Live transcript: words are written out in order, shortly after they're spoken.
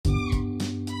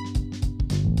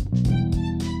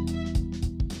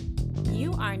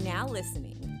are now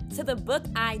listening to the Book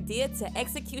Idea to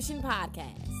Execution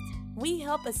podcast. We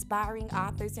help aspiring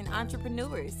authors and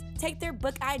entrepreneurs take their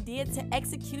book idea to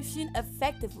execution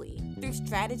effectively through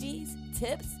strategies,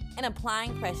 tips, and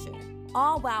applying pressure,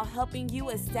 all while helping you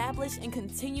establish and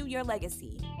continue your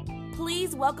legacy.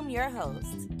 Please welcome your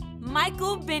host,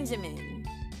 Michael Benjamin.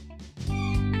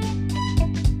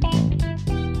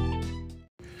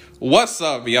 What's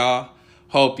up, y'all?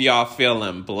 Hope y'all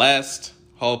feeling blessed.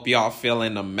 Hope y'all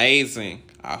feeling amazing.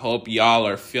 I hope y'all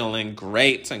are feeling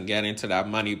great and getting to that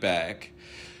money bag.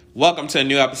 Welcome to a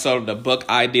new episode of the Book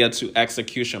Idea to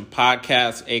Execution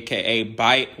podcast, aka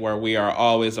BITE, where we are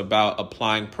always about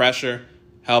applying pressure,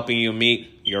 helping you meet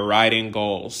your writing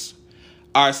goals.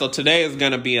 All right, so today is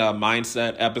going to be a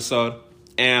mindset episode,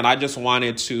 and I just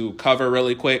wanted to cover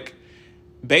really quick,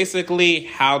 basically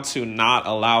how to not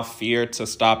allow fear to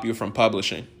stop you from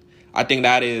publishing. I think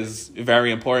that is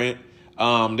very important.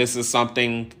 This is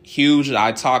something huge that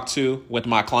I talk to with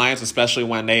my clients, especially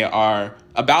when they are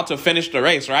about to finish the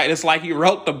race, right? It's like you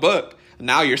wrote the book.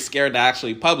 Now you're scared to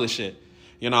actually publish it.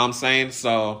 You know what I'm saying?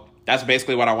 So that's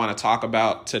basically what I want to talk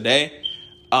about today.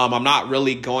 I'm not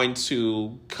really going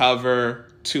to cover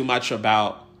too much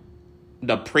about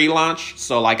the pre-launch.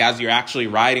 So like as you're actually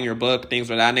writing your book, things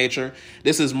of that nature.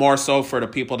 This is more so for the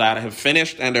people that have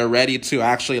finished and they're ready to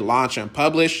actually launch and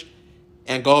publish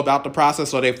and go about the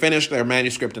process. So they finished their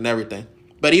manuscript and everything.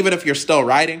 But even if you're still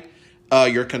writing,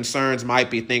 your concerns might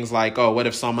be things like, oh, what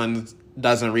if someone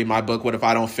doesn't read my book? What if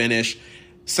I don't finish?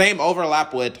 Same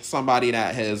overlap with somebody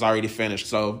that has already finished.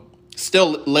 So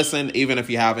still listen, even if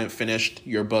you haven't finished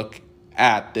your book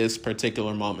at this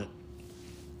particular moment.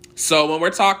 So when we're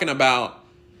talking about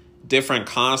different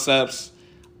concepts,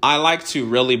 I like to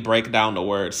really break down the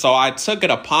words. So I took it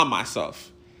upon myself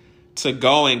to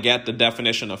go and get the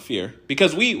definition of fear,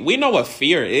 because we know what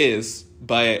fear is,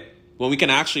 but when we can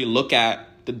actually look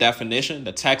at the definition,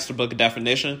 the textbook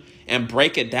definition, and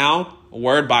break it down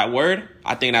word by word,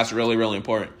 I think that's really, really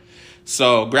important.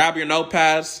 So grab your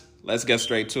notepads. Let's get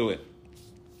straight to it.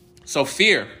 So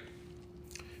fear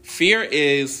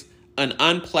is an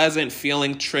unpleasant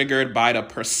feeling triggered by the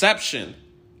perception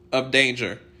of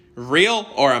danger, real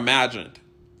or imagined.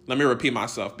 Let me repeat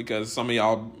myself because some of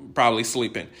y'all probably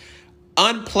sleeping.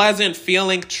 Unpleasant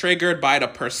feeling triggered by the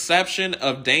perception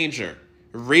of danger,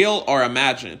 real or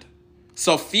imagined.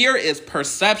 So fear is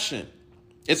perception.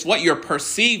 It's what you're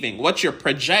perceiving, what you're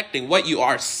projecting, what you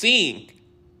are seeing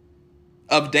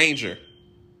of danger.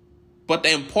 But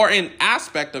the important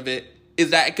aspect of it is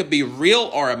that it could be real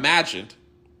or imagined.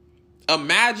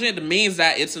 Imagined means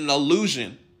that it's an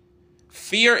illusion.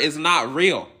 Fear is not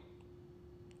real.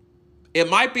 It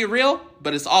might be real,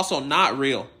 but it's also not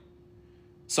real.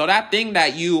 So that thing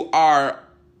that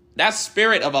that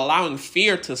spirit of allowing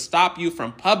fear to stop you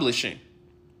from publishing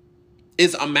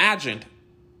is imagined.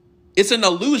 It's an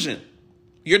illusion.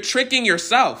 You're tricking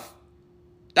yourself.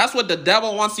 That's what the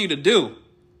devil wants you to do.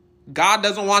 God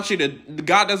doesn't want you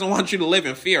to live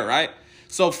in fear, right?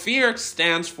 So fear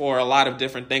stands for a lot of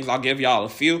different things. I'll give y'all a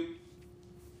few.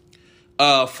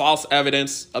 False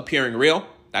evidence appearing real.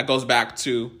 That goes back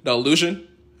to the illusion.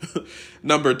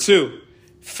 Number 2,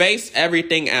 face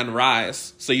everything and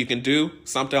rise. So you can do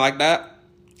something like that.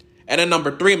 And then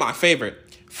number 3, my favorite,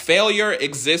 failure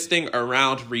existing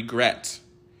around regret.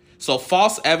 So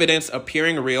false evidence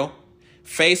appearing real,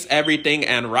 face everything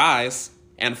and rise,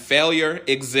 and failure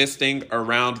existing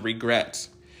around regret.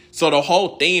 So the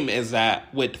whole theme is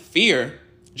that with fear,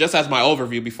 just as my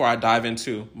overview before I dive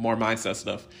into more mindset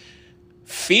stuff,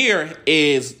 fear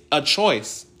is a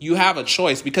choice. You have a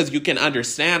choice because you can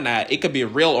understand that it could be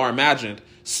real or imagined.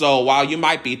 So while you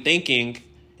might be thinking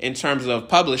in terms of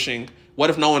publishing, what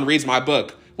if no one reads my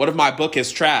book? What if my book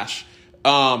is trash?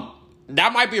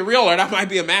 That might be real or that might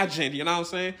be imagined, you know what I'm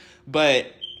saying? But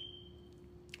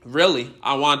really,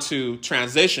 I want to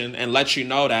transition and let you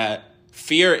know that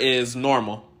fear is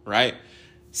normal, right?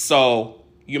 So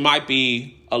you might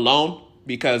be alone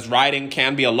because writing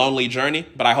can be a lonely journey,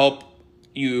 but I hope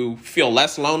you feel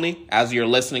less lonely as you're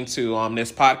listening to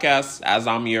this podcast, as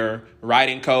I'm your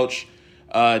writing coach.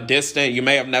 Distant, you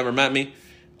may have never met me,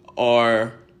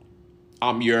 or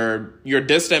I'm your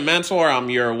distant mentor, I'm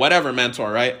your whatever mentor,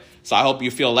 right? So I hope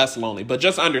you feel less lonely. But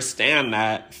just understand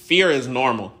that fear is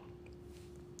normal.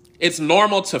 It's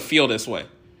normal to feel this way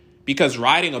because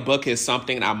writing a book is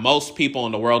something that most people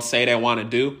in the world say they want to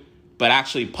do, but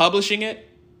actually publishing it,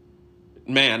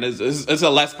 man, it's a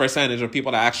less percentage of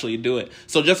people that actually do it.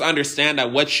 So just understand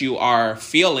that what you are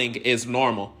feeling is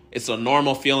normal. It's a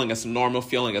normal feeling. It's a normal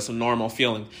feeling. It's a normal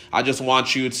feeling. I just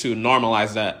want you to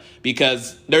normalize that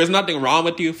because there's nothing wrong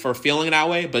with you for feeling that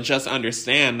way, but just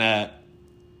understand that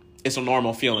It's a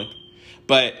normal feeling.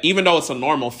 But even though it's a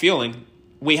normal feeling,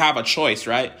 we have a choice,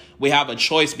 right? We have a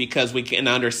choice because we can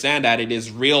understand that it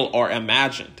is real or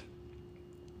imagined.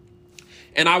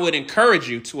 And I would encourage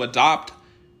you to adopt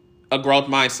a growth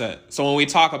mindset. So when we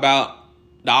talk about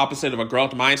the opposite of a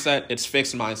growth mindset, it's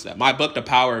fixed mindset. My book, The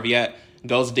Power of Yet,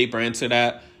 goes deeper into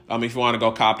that. If you want to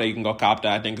go cop that, you can go cop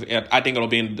that. I think it'll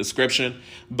be in the description.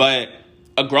 But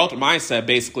a growth mindset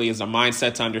basically is a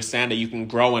mindset to understand that you can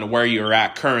grow in where you're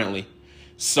at currently.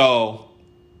 So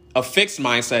a fixed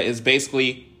mindset is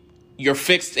basically you're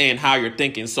fixed in how you're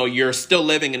thinking. So you're still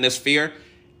living in this fear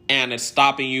and it's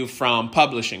stopping you from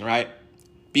publishing, right?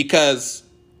 Because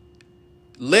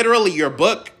literally your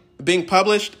book being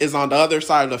published is on the other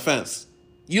side of the fence.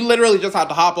 You literally just have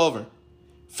to hop over,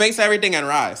 face everything and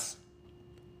rise.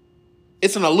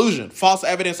 It's an illusion. False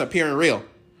evidence appearing real.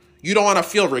 You don't want to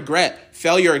feel regret,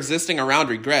 failure existing around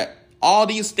regret. All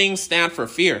these things stand for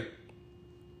fear.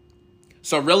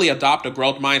 So really adopt a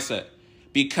growth mindset,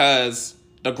 because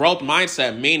the growth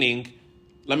mindset meaning,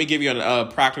 let me give you a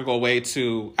practical way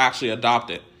to actually adopt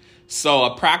it. So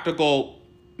a practical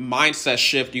mindset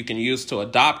shift you can use to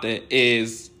adopt it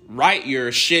is write your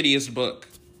shittiest book.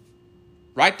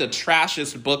 Write the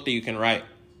trashiest book that you can write.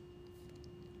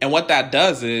 And what that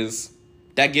does is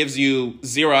that gives you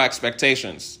zero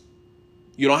expectations.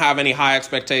 You don't have any high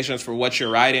expectations for what you're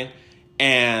writing.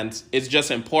 And it's just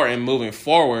important moving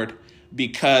forward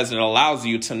because it allows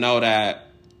you to know that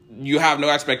you have no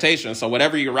expectations. So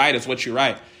whatever you write is what you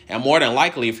write. And more than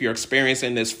likely, if you're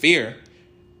experiencing this fear,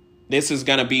 this is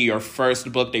going to be your first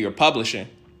book that you're publishing,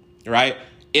 right?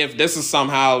 If this is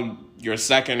somehow your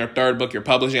second or third book you're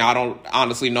publishing, I don't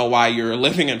honestly know why you're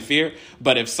living in fear.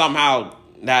 But if somehow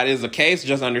that is the case,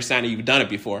 just understand that you've done it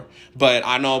before. But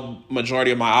I know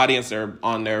majority of my audience are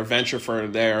on their venture for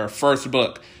their first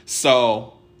book.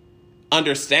 So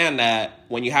understand that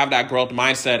when you have that growth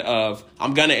mindset of,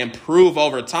 I'm going to improve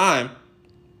over time,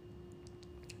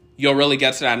 you'll really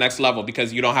get to that next level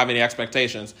because you don't have any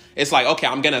expectations. It's like, okay,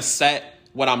 I'm going to set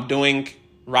what I'm doing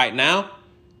right now,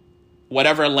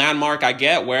 whatever landmark I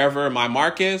get, wherever my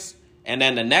mark is, and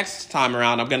then the next time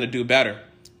around, I'm going to do better.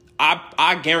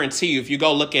 I guarantee you, if you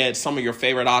go look at some of your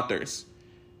favorite authors,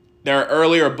 their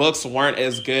earlier books weren't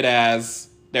as good as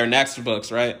their next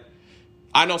books, right?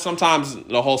 I know sometimes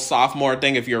the whole sophomore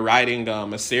thing, if you're writing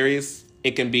a series,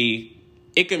 it can be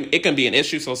an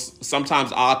issue. So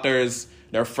sometimes authors,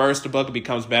 their first book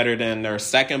becomes better than their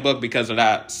second book because of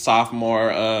that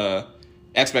sophomore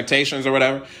expectations or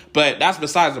whatever. But that's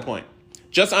besides the point.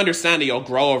 Just understand that you'll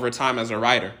grow over time as a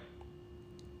writer.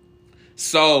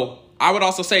 So I would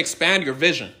also say expand your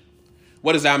vision.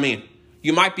 What does that mean?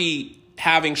 You might be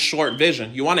having short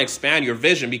vision. You want to expand your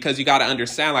vision because you got to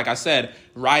understand, like I said,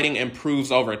 writing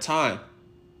improves over time.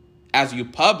 As you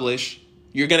publish,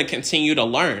 you're going to continue to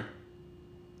learn.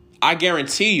 I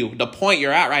guarantee you, the point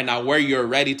you're at right now where you're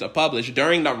ready to publish,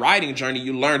 during the writing journey,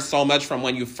 you learned so much from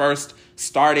when you first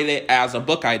started it as a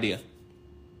book idea.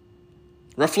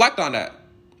 Reflect on that,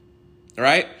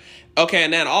 right? Okay,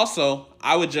 and then also,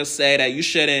 I would just say that you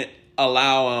shouldn't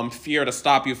allow fear to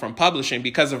stop you from publishing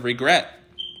because of regret.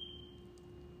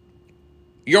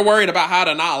 You're worried about how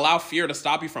to not allow fear to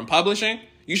stop you from publishing?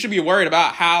 You should be worried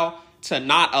about how to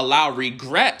not allow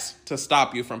regret to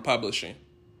stop you from publishing.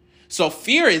 So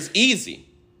fear is easy.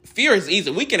 Fear is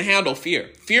easy. We can handle fear.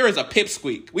 Fear is a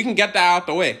pipsqueak. We can get that out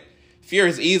the way. Fear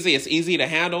is easy. It's easy to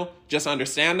handle. Just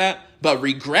understand that. But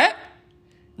regret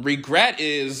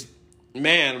is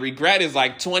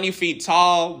like 20 feet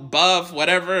tall, buff,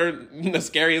 whatever the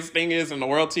scariest thing is in the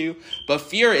world to you. But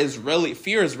fear is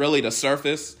really the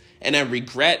surface. And then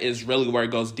regret is really where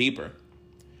it goes deeper.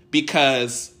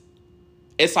 Because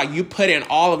it's like you put in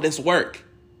all of this work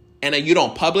and then you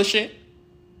don't publish it.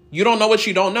 You don't know what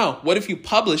you don't know. What if you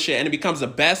publish it and it becomes the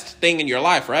best thing in your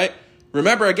life, right?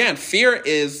 Remember, again, fear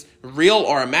is real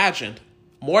or imagined.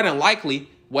 More than likely,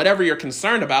 whatever you're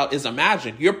concerned about is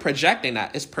imagined. You're projecting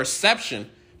that. It's perception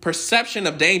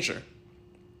of danger.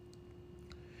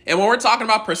 And when we're talking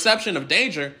about perception of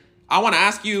danger, I want to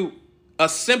ask you a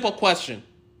simple question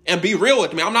and be real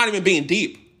with me. I'm not even being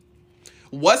deep.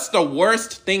 What's the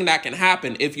worst thing that can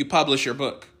happen if you publish your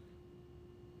book?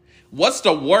 What's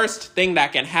the worst thing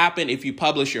that can happen if you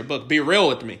publish your book? Be real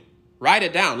with me. Write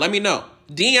it down. Let me know.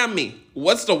 DM me.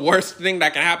 What's the worst thing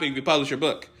that can happen if you publish your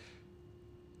book?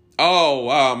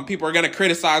 People are going to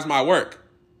criticize my work.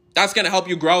 That's going to help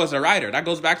you grow as a writer. That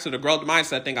goes back to the growth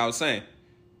mindset thing I was saying.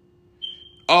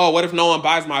 Oh, what if no one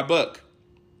buys my book?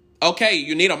 Okay,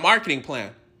 you need a marketing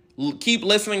plan. Keep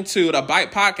listening to the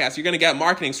Byte podcast. You're going to get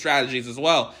marketing strategies as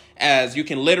well, as you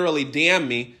can literally DM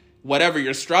me whatever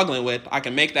you're struggling with, I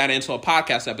can make that into a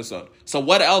podcast episode. So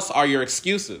what else are your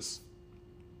excuses?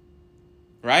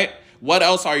 Right? What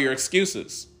else are your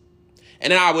excuses?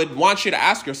 And then I would want you to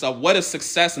ask yourself, what does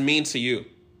success mean to you?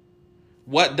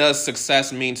 What does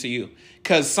success mean to you?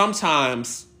 Because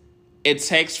sometimes it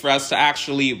takes for us to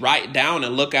actually write down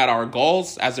and look at our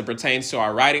goals as it pertains to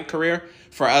our writing career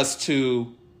for us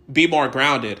to be more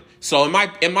grounded. So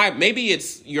maybe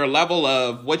it's your level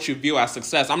of what you view as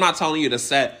success. I'm not telling you to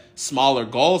set smaller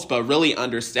goals, but really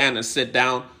understand and sit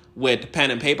down with pen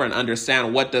and paper and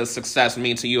understand what does success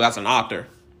mean to you as an author.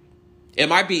 It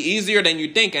might be easier than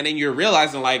you think, and then you're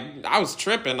realizing, like, I was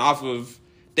tripping off of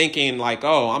thinking, like,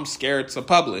 oh, I'm scared to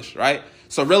publish, right?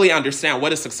 So really understand,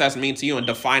 what does success mean to you, and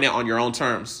define it on your own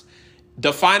terms.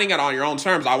 Defining it on your own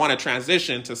terms, I want to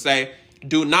transition to say,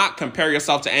 do not compare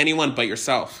yourself to anyone but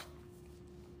yourself.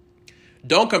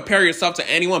 Don't compare yourself to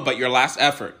anyone but your last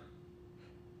effort.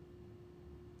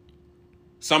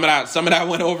 Some of that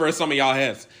went over some of y'all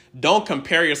heads. Don't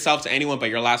compare yourself to anyone but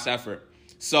your last effort.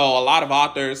 So a lot of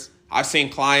authors, I've seen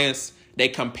clients, they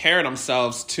compare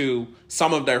themselves to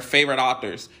some of their favorite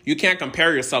authors. You can't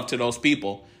compare yourself to those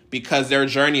people because their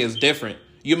journey is different.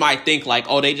 You might think like,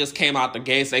 oh, they just came out the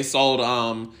gates. They sold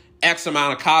X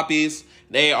amount of copies.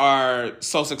 They are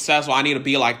so successful. I need to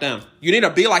be like them. You need to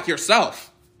be like yourself.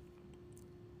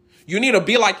 You need to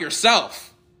be like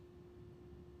yourself.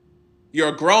 You're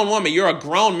a grown woman. You're a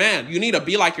grown man. You need to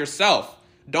be like yourself.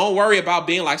 Don't worry about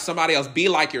being like somebody else. Be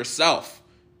like yourself.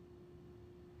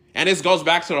 And this goes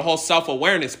back to the whole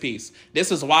self-awareness piece.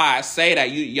 This is why I say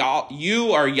that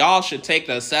y'all should take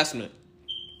the assessment.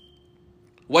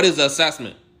 What is the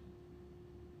assessment?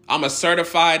 I'm a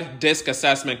certified DISC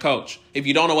assessment coach. If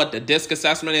you don't know what the DISC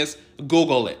assessment is,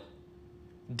 Google it.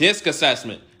 DISC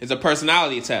assessment is a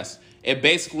personality test. It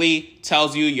basically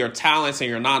tells you your talents and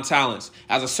your non-talents.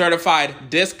 As a certified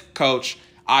DISC coach,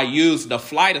 I use the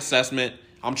flight assessment.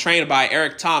 I'm trained by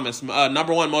Eric Thomas,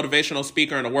 number one motivational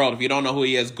speaker in the world. If you don't know who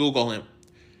he is, Google him.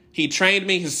 He trained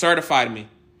me. He certified me.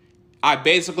 I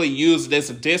basically use this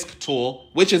DISC tool,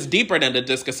 which is deeper than the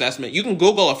DISC assessment. You can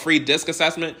Google a free DISC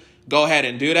assessment. Go ahead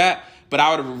and do that. But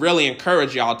I would really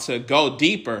encourage y'all to go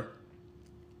deeper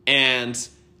and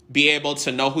be able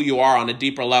to know who you are on a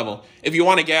deeper level. If you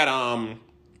want to get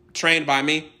trained by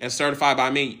me and certified by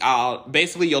me,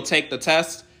 basically you'll take the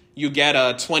test. You get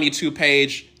a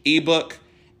 22-page ebook,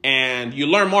 and you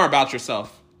learn more about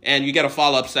yourself. And you get a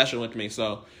follow-up session with me.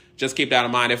 So just keep that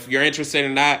in mind. If you're interested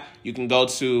in that, you can go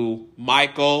to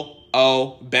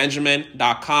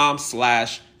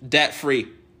michaelobenjamin.com/debt-free.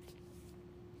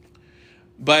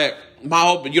 But my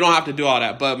hope, you don't have to do all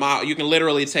that, but you can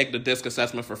literally take the DISC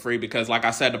assessment for free because, like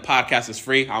I said, the podcast is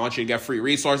free. I want you to get free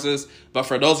resources. But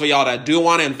for those of y'all that do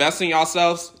want to invest in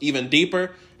yourselves even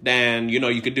deeper, then,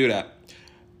 you could do that.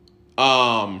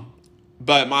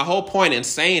 But my whole point in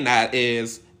saying that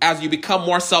is, as you become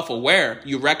more self-aware,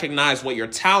 you recognize what your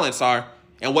talents are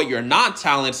and what your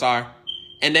non-talents are.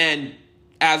 And then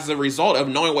as a result of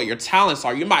knowing what your talents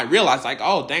are, you might realize like,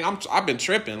 oh, dang, I've been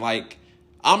tripping. Like,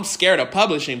 I'm scared of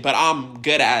publishing, but I'm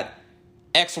good at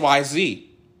X, Y, Z.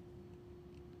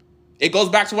 It goes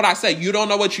back to what I said. You don't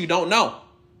know what you don't know.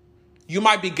 You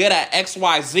might be good at X,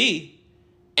 Y, Z,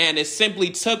 and it simply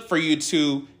took for you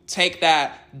to take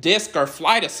that DISC or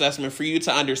flight assessment for you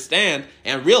to understand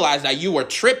and realize that you were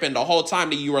tripping the whole time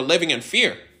that you were living in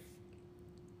fear.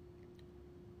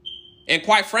 And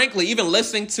quite frankly, even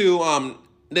listening to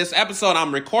this episode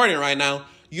I'm recording right now,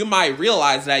 you might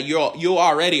realize that you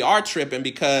already are tripping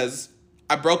because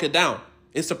I broke it down.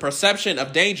 It's a perception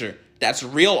of danger that's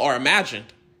real or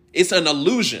imagined. It's an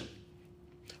illusion.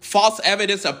 False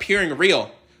evidence appearing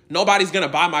real. Nobody's going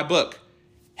to buy my book.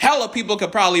 Hella people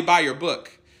could probably buy your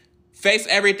book. Face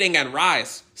everything and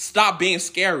rise. Stop being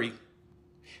scary.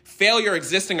 Failure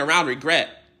existing around regret.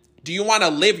 Do you want to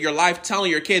live your life telling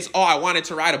your kids, oh, I wanted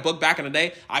to write a book back in the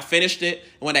day. I finished it.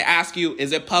 And when they ask you,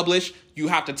 is it published? You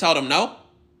have to tell them no.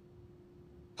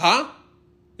 Huh?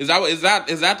 Is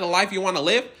that the life you want to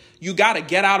live? You got to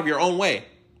get out of your own way.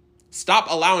 Stop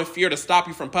allowing fear to stop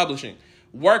you from publishing.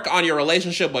 Work on your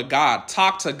relationship with God.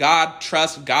 Talk to God,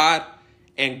 trust God,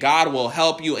 and God will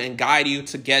help you and guide you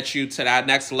to get you to that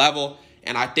next level.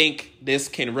 And I think this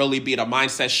can really be the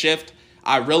mindset shift.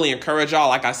 I really encourage y'all,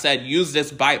 like I said, use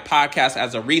this Bite podcast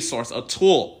as a resource, a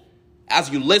tool. As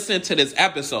you listen to this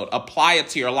episode, apply it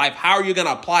to your life. How are you going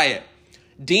to apply it?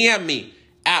 DM me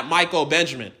at Michael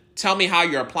Benjamin. Tell me how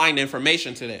you're applying the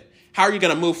information today. How are you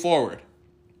going to move forward?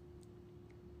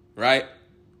 Right?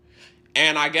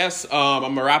 And I guess I'm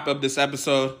going to wrap up this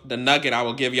episode. The nugget I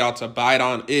will give y'all to bite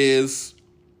on is,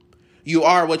 you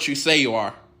are what you say you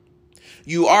are.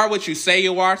 You are what you say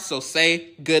you are, so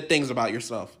say good things about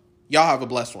yourself. Y'all have a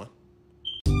blessed one.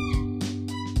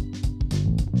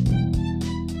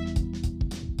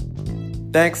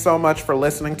 Thanks so much for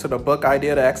listening to the Book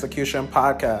Idea to Execution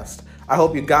podcast. I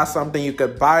hope you got something you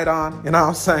could bite on, you know what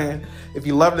I'm saying? If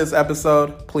you love this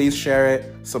episode, please share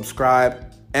it,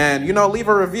 subscribe, and, leave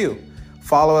a review.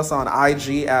 Follow us on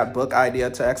IG at Book Idea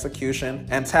to Execution,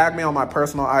 and tag me on my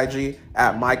personal IG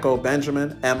at Michael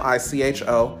Benjamin,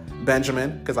 M-I-C-H-O,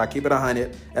 Benjamin, because I keep it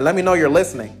 100, and let me know you're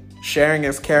listening. Sharing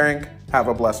is caring. Have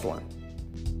a blessed one.